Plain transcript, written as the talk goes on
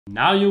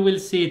Now you will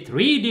see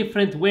 3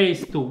 different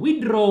ways to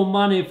withdraw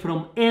money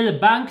from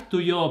LBank to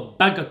your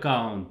bank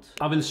account.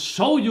 I will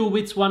show you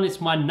which one is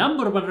my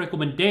 #1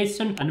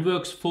 recommendation and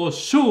works for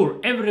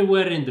sure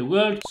everywhere in the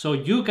world, so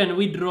you can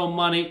withdraw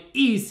money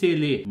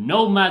easily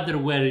no matter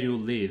where you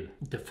live.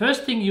 The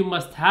first thing you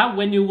must have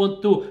when you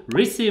want to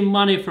receive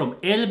money from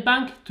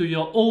LBank to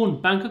your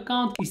own bank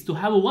account is to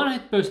have a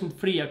 100%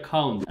 free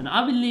account, and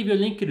I will leave you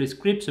a link in the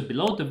description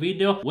below the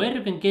video where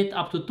you can get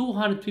up to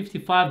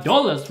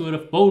 $255 worth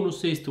of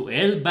bonuses to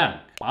LBank.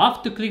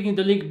 After clicking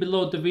the link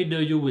below the video,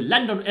 you will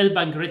land on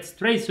LBank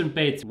registration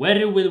page where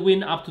you will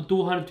win up to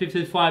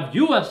 255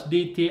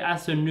 USDT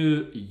as a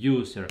new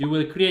user. You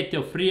will create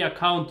your free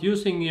account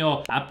using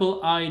your Apple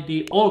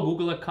ID or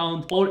Google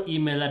account or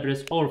email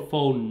address or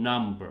phone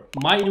number.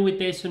 My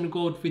invitation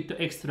code with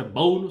the extra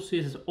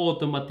bonuses has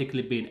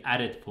automatically been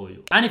added for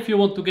you. And if you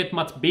want to get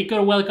much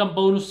bigger welcome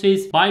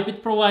bonuses,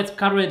 BYBIT provides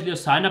currently a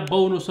sign-up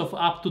bonus of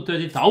up to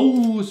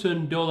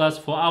 $30,000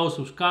 for our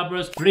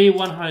subscribers, free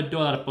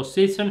 $100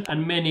 position,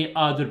 and many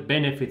other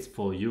benefits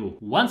for you.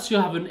 Once you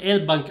have an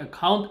LBank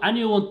account and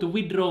you want to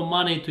withdraw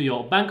money to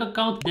your bank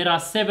account, there are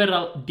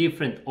several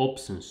different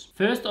options.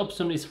 First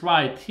option is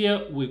right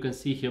here. We can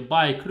see here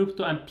buy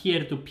crypto and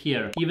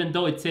peer-to-peer. Even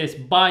though it says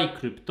buy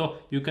crypto,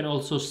 you can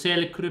also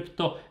sell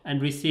crypto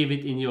and receive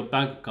it in your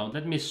bank account.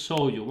 Let me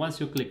show you. Once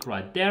you click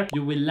right there,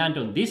 you will land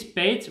on this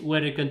page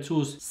where you can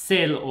choose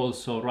sell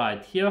also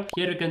right here.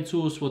 Here you can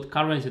choose what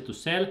currency to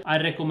sell. I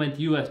recommend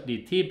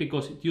USDT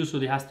because it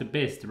usually has the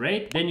best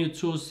rate. Then you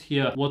choose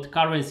here what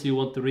currency you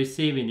want to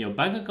receive in your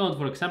bank account,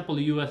 for example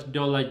US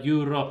dollar,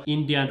 euro,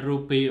 Indian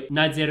rupee,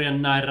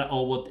 Nigerian naira,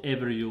 or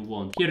whatever you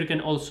want. Here you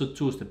can also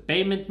choose the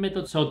payment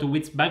method, so to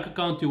which bank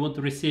account you want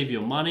to receive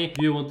your money.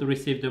 Do you want to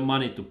receive the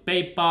money to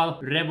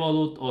PayPal,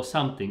 Revolut, or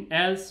something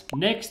else?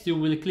 Next you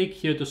will click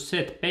here to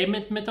set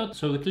payment method,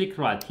 so you click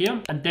right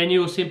here and then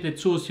you simply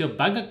choose your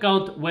bank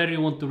account where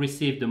you want to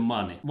receive the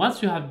money.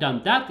 Once you have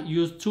done that,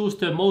 you choose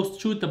the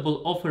most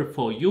suitable offer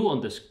for you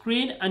on the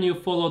screen and you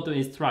follow the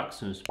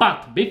instructions.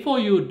 But before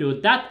you do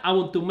that, I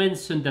want to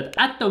mention that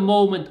at the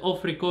moment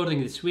of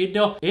recording this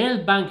video,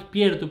 LBank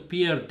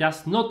peer-to-peer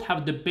does not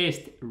have the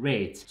best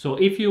rates. So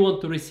if you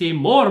want to receive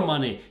more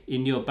money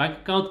in your bank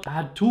account, I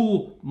have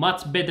 2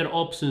 much better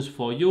options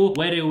for you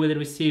where you will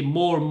receive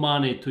more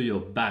money to your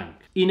bank.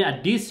 In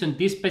addition,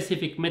 this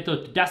specific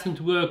method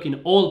doesn't work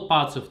in all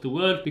parts of the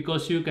world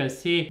because you can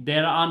see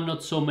there are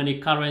not so many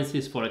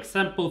currencies. For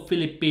example,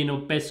 Filipino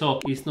peso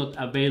is not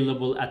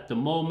available at the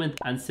moment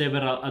and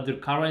several other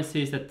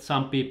currencies that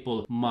some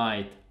people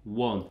might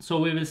want. So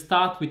we will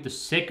start with the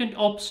second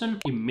option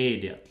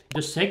immediately.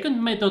 The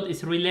second method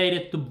is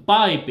related to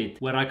BYBIT,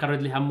 where I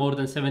currently have more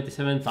than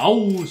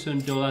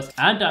 $77,000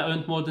 and I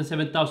earned more than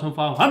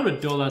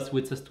 $7,500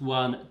 with just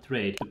one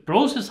trade. The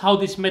process how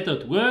this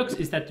method works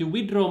is that you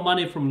withdraw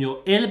money from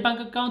your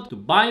LBank account to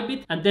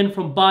BYBIT and then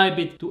from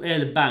BYBIT to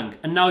LBank.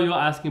 And now you're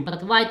asking,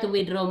 but why to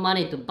withdraw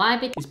money to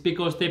BYBIT? It's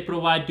because they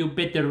provide you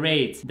better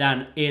rates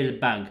than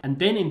LBank. And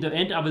then in the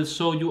end I will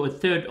show you a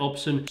third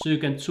option so you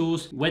can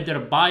choose whether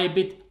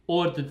BYBIT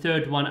or the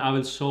third one I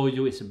will show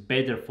you is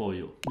better for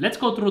you. Let's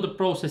go through the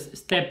process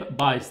step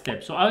by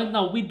step. So I will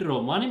now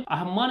withdraw money. I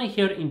have money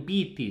here in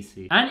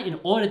BTC, and in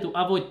order to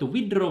avoid the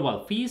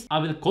withdrawal fees, I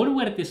will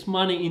convert this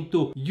money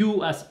into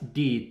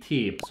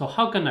USDT. So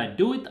how can I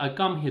do it? I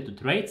come here to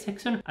trade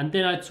section and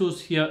then I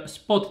choose here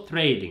spot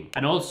trading.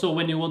 And also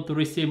when you want to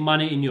receive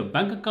money in your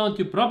bank account,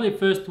 you probably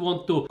first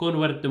want to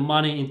convert the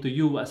money into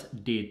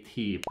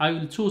USDT. I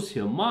will choose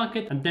here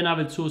market and then I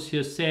will choose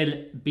here sell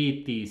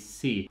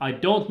BTC. I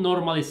don't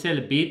normally sell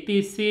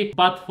BTC,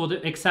 but for the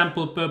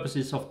example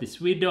purposes of this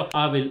video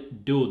I will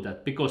do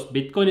that because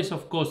Bitcoin is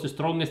of course the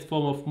strongest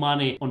form of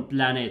money on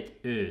planet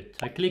Earth.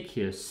 I click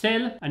here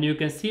sell and you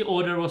can see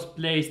order was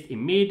placed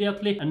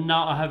immediately and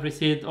now I have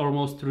received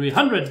almost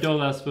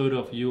 $300 worth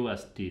of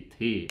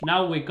USDT.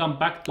 Now we come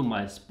back to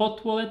my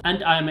spot wallet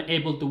and I am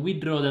able to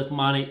withdraw that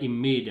money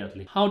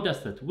immediately. How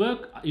does that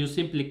work? You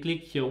simply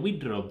click here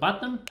withdraw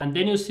button and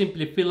then you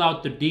simply fill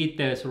out the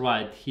details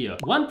right here.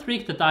 One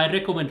trick that I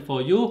recommend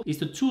for you is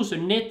to choose a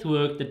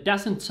network that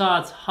doesn't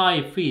charge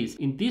high fees.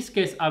 In this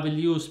case I will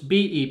use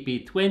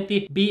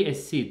BEP20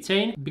 BSC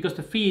chain because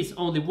the fee is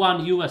only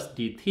 1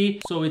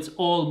 USDT, so it's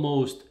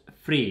almost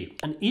free.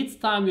 And each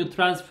time you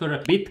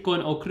transfer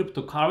Bitcoin or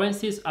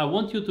cryptocurrencies, I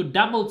want you to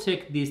double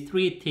check these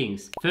 3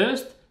 things.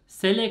 First,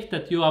 select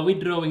that you are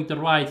withdrawing the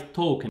right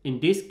token, in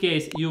this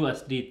case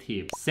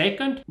USDT.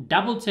 Second,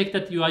 double check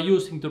that you are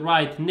using the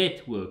right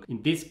network.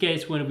 In this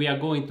case, when we are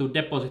going to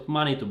deposit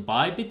money to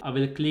BYBIT, I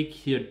will click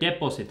here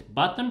deposit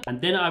button and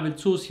then I will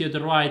choose here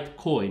the right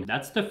coin.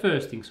 That's the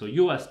first thing, so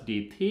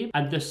USDT.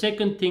 And the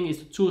second thing is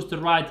to choose the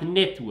right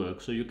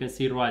network. So you can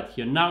see right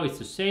here, now it's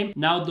the same.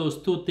 Now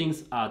those 2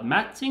 things are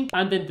matching.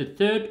 And then the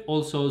third,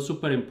 also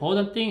super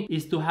important thing,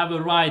 is to have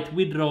a right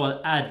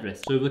withdrawal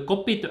address. So we will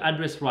copy the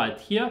address right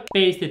here,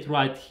 paste it it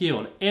right here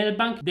on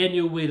LBank. Then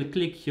you will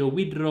click here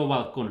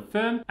withdrawal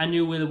confirm and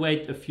you will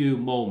wait a few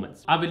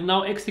moments. I will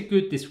now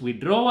execute this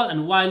withdrawal,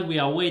 and while we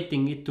are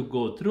waiting it to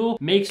go through,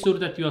 make sure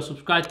that you are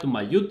subscribed to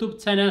my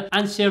YouTube channel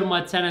and share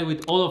my channel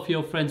with all of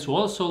your friends who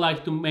also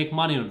like to make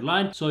money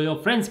online, so your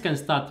friends can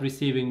start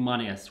receiving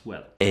money as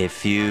well. A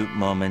few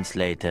moments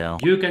later.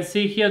 You can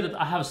see here that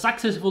I have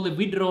successfully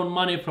withdrawn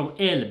money from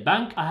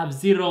LBank. I have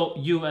 0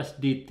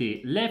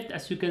 USDT left,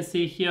 as you can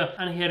see here,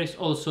 and here is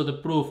also the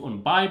proof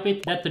on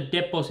BYBIT that the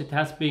deposit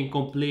has been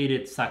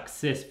completed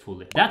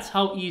successfully. That's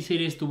how easy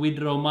it is to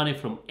withdraw money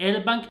from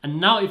LBank. And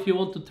now if you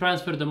want to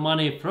transfer the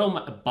money from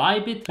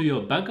BYBIT to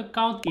your bank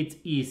account, it's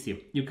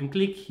easy. You can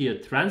click here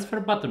transfer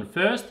button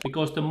first,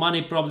 because the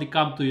money probably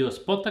come to your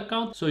spot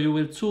account. So you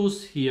will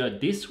choose here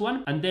this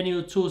one, and then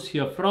you choose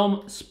here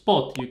from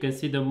spot. You can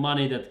see the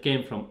money that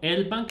came from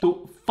LBank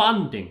to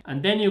funding,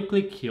 and then you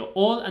click here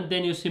all, and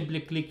then you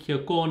simply click here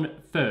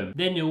confirm.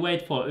 Then you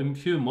wait for a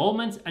few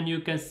moments and you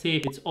can see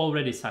it's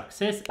already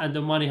success and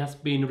the money has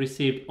been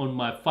received on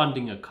my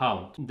funding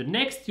account. The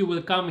next you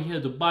will come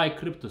here to buy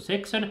crypto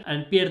section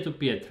and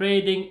peer-to-peer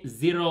trading,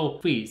 0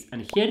 fees,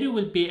 and here you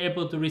will be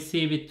able to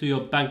receive it to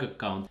your bank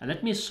account. And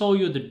let me show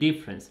you the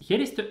difference. Here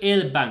is the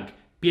LBank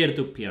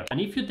peer-to-peer,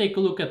 and if you take a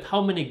look at how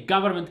many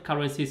government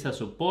currencies are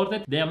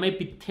supported, there may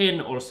be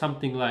 10 or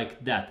something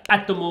like that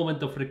at the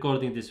moment of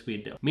recording this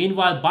video.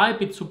 Meanwhile,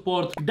 BYBIT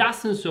supports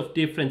dozens of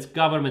different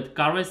government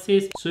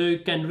currencies, so you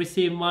can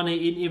receive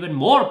money in even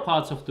more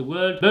parts of the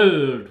world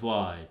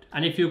worldwide.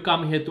 And if you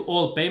come here to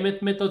all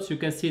payment methods, you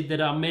can see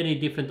there are many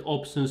different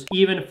options,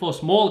 even for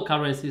small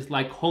currencies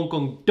like Hong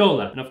Kong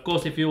dollar. And of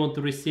course, if you want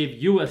to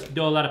receive US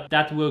dollar,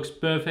 that works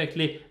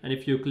perfectly. And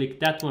if you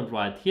click that one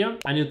right here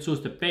and you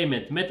choose the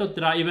payment method,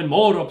 there are even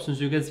more options.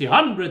 You can see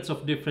hundreds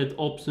of different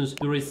options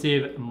to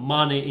receive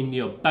money in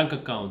your bank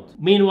account.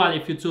 Meanwhile,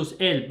 if you choose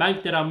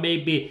LBank, there are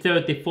maybe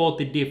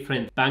 30-40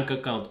 different bank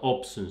account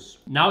options.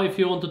 Now, if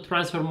you want to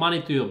transfer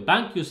money to your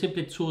bank, you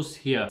simply choose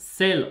here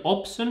sell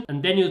option,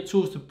 and then you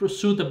choose the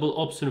suitable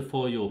option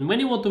for you. And when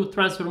you want to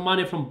transfer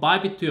money from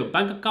BYBIT to your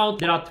bank account,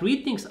 there are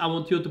 3 things I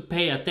want you to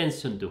pay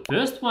attention to.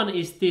 First one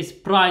is this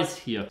price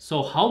here.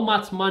 So how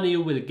much money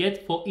you will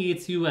get for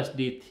each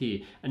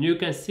USDT. And you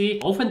can see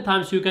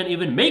oftentimes you can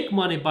even make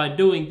money by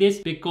doing this,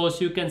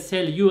 because you can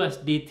sell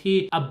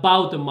USDT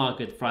above the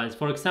market price.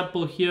 For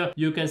example, here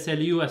you can sell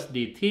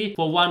USDT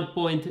for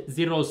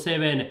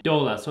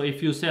 $1.07. So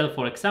if you sell,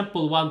 for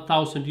example,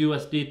 1000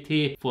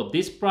 USDT for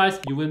this price,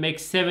 you will make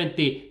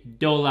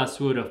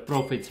 $70 worth of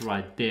profits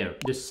right there.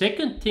 The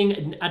second thing,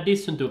 in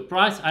addition to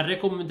price, I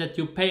recommend that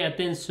you pay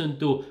attention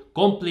to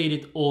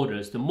completed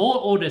orders. The more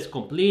orders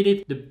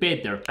completed, the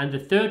better. And the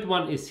third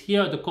one is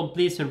here the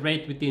completion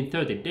rate within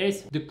 30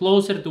 days. The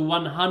closer to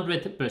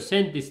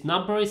 100% this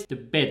number is, the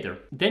better.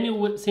 Then you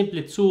will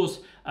simply choose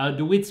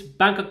which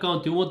bank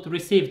account you want to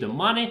receive the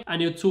money,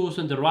 and you choose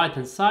on the right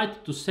hand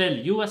side to sell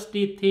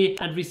USDT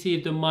and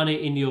receive the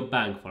money in your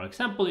bank. For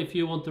example, if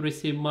you want to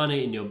receive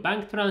money in your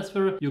bank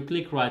transfer, you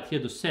click right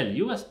here to sell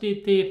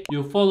USDT,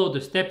 you follow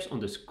the steps on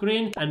the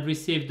screen and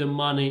receive the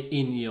money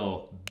in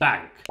your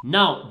bank.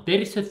 Now, there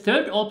is a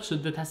third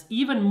option that has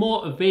even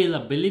more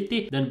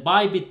availability than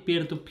BYBIT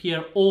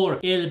peer-to-peer or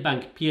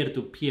LBank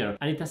peer-to-peer,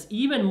 and it has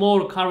even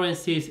more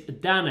currencies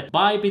than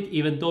BYBIT,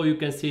 even though you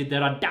can see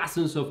there are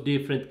dozens of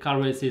different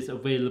currencies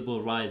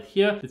available right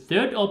here. The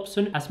third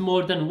option has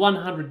more than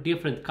 100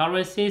 different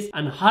currencies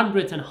and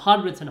hundreds and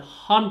hundreds and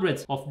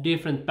hundreds of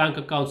different bank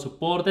accounts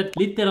supported,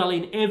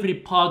 literally in every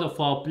part of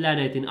our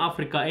planet, in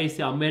Africa,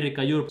 Asia,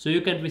 America, Europe. So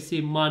you can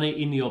receive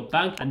money in your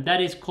bank, and that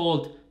is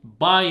called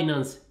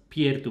BINANCE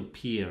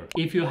peer-to-peer.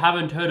 If you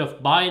haven't heard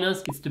of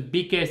BINANCE, it's the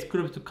biggest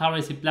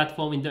cryptocurrency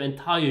platform in the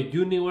entire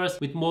universe,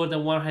 with more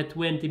than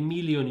 120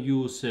 million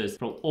users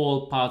from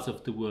all parts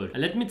of the world.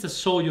 And let me just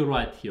show you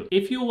right here.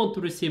 If you want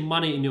to receive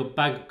money in your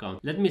bank account,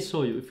 let me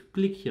show you. If you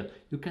click here,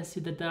 you can see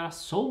that there are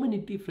so many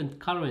different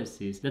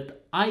currencies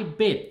that I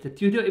bet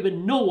that you don't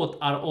even know what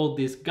are all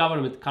these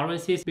government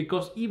currencies,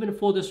 because even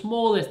for the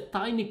smallest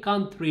tiny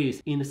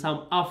countries in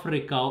some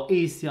Africa or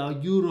Asia or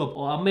Europe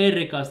or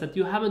Americas that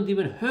you haven't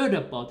even heard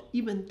about,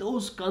 even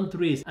those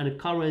countries and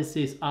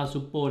currencies are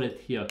supported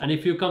here. And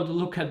if you come to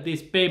look at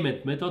these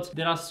payment methods,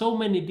 there are so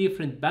many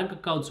different bank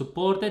accounts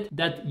supported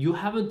that you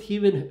haven't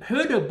even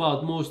heard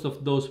about most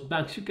of those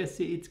banks. You can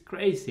see it's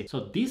crazy.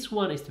 So this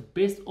one is the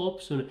best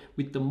option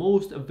with the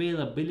most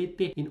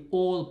availability in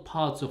all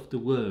parts of the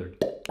world.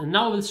 And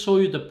now I will show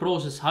you the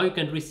process how you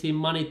can receive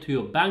money to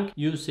your bank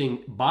using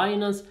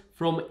Binance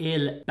from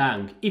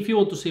LBank. If you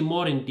want to see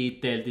more in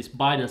detail this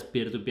Binance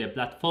peer-to-peer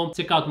platform,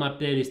 check out my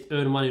playlist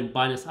Earn Money in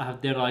Binance. I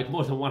have there like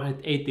more than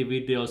 180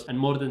 videos and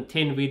more than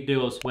 10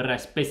 videos where I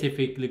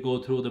specifically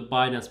go through the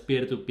Binance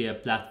peer-to-peer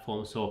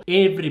platform. So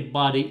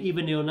everybody,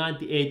 even your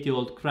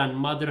 98-year-old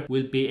grandmother,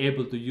 will be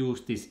able to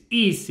use this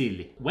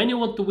easily. When you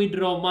want to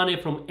withdraw money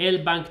from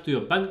LBank to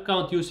your bank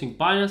account using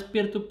Binance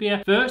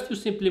peer-to-peer, first you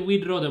simply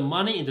withdraw the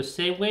money in the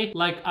same way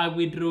like I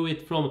withdrew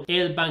it from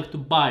LBank to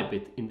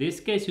BYBIT. In this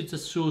case, you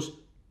just choose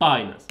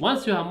Binance.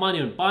 Once you have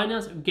money on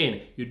Binance,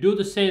 again, you do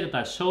the same that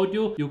I showed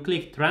you. You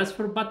click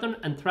transfer button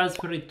and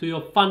transfer it to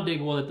your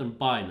funding wallet on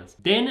Binance.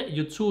 Then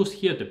you choose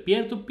here the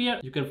peer-to-peer.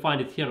 You can find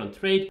it here on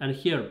trade and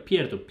here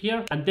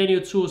peer-to-peer. And then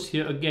you choose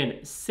here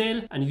again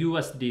sell and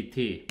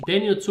USDT.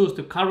 Then you choose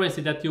the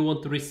currency that you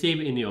want to receive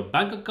in your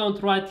bank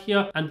account right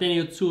here. And then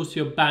you choose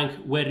your bank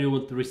where you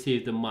want to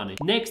receive the money.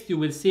 Next, you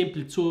will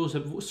simply choose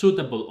a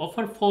suitable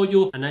offer for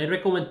you. And I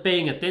recommend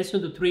paying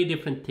attention to 3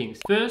 different things.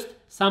 First,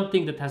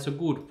 something that has a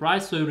good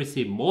price so you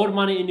receive more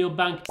money in your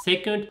bank.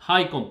 Second,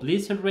 high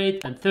completion rate.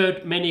 And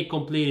third, many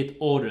completed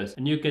orders.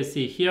 And you can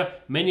see here,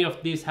 many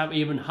of these have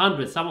even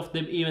hundreds, some of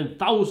them even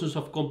thousands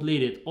of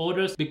completed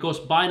orders, because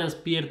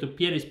Binance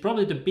peer-to-peer is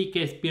probably the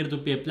biggest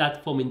peer-to-peer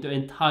platform in the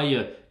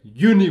entire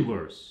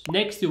universe.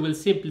 Next, you will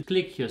simply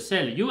click here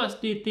sell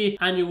USDT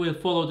and you will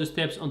follow the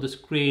steps on the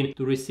screen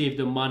to receive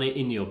the money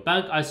in your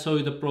bank. I show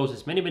you the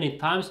process many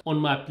times on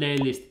my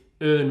playlist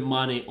Earn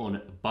Money on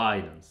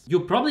Binance. You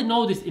probably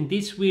noticed in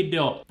this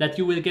video that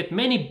you will get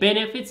many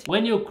benefits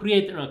when you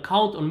create an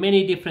account on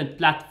many different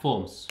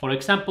platforms. For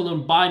example,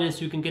 on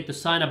Binance you can get a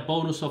sign-up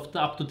bonus of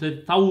up to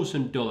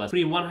 $10,000,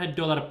 free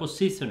 $100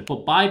 position.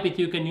 For BYBIT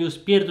you can use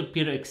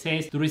peer-to-peer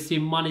exchange to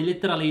receive money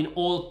literally in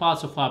all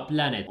parts of our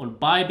planet. On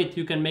BYBIT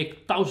you can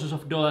make thousands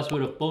of dollars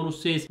worth of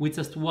bonuses with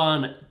just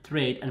one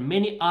trade and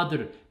many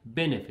other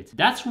benefits.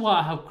 That's why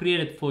I have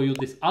created for you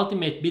this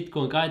ultimate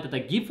Bitcoin guide that I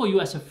give for you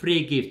as a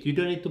free gift. You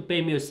don't need to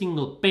pay me a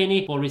single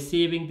penny for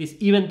receiving this,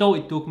 even though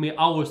it took me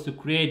hours to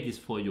create this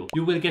for you.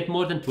 You will get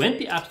more than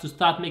 20 apps to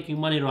start making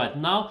money right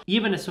now,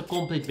 even as a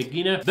complete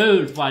beginner,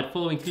 worldwide,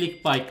 following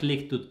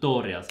click-by-click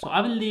tutorials. So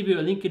I will leave you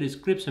a link in the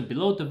description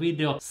below the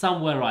video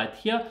somewhere right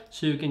here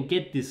so you can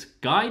get this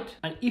guide.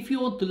 And if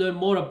you want to learn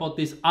more about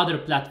these other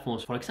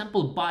platforms, for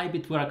example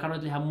BYBIT, where I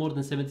currently have more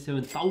than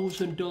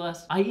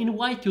 $77,000, I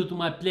invite you to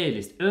my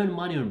playlist Earn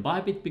Money on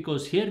BYBIT,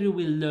 because here you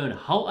will learn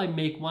how I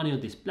make money on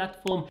this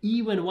platform,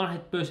 even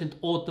 100%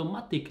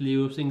 automatically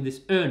using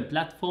this Earn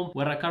platform,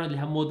 where I currently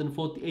have more than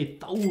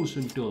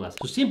 $48,000.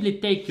 So simply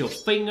take your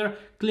finger,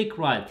 click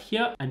right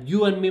here, and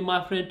you and me,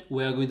 my friend,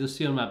 we are going to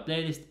see on my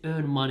playlist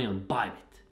Earn Money on BYBIT.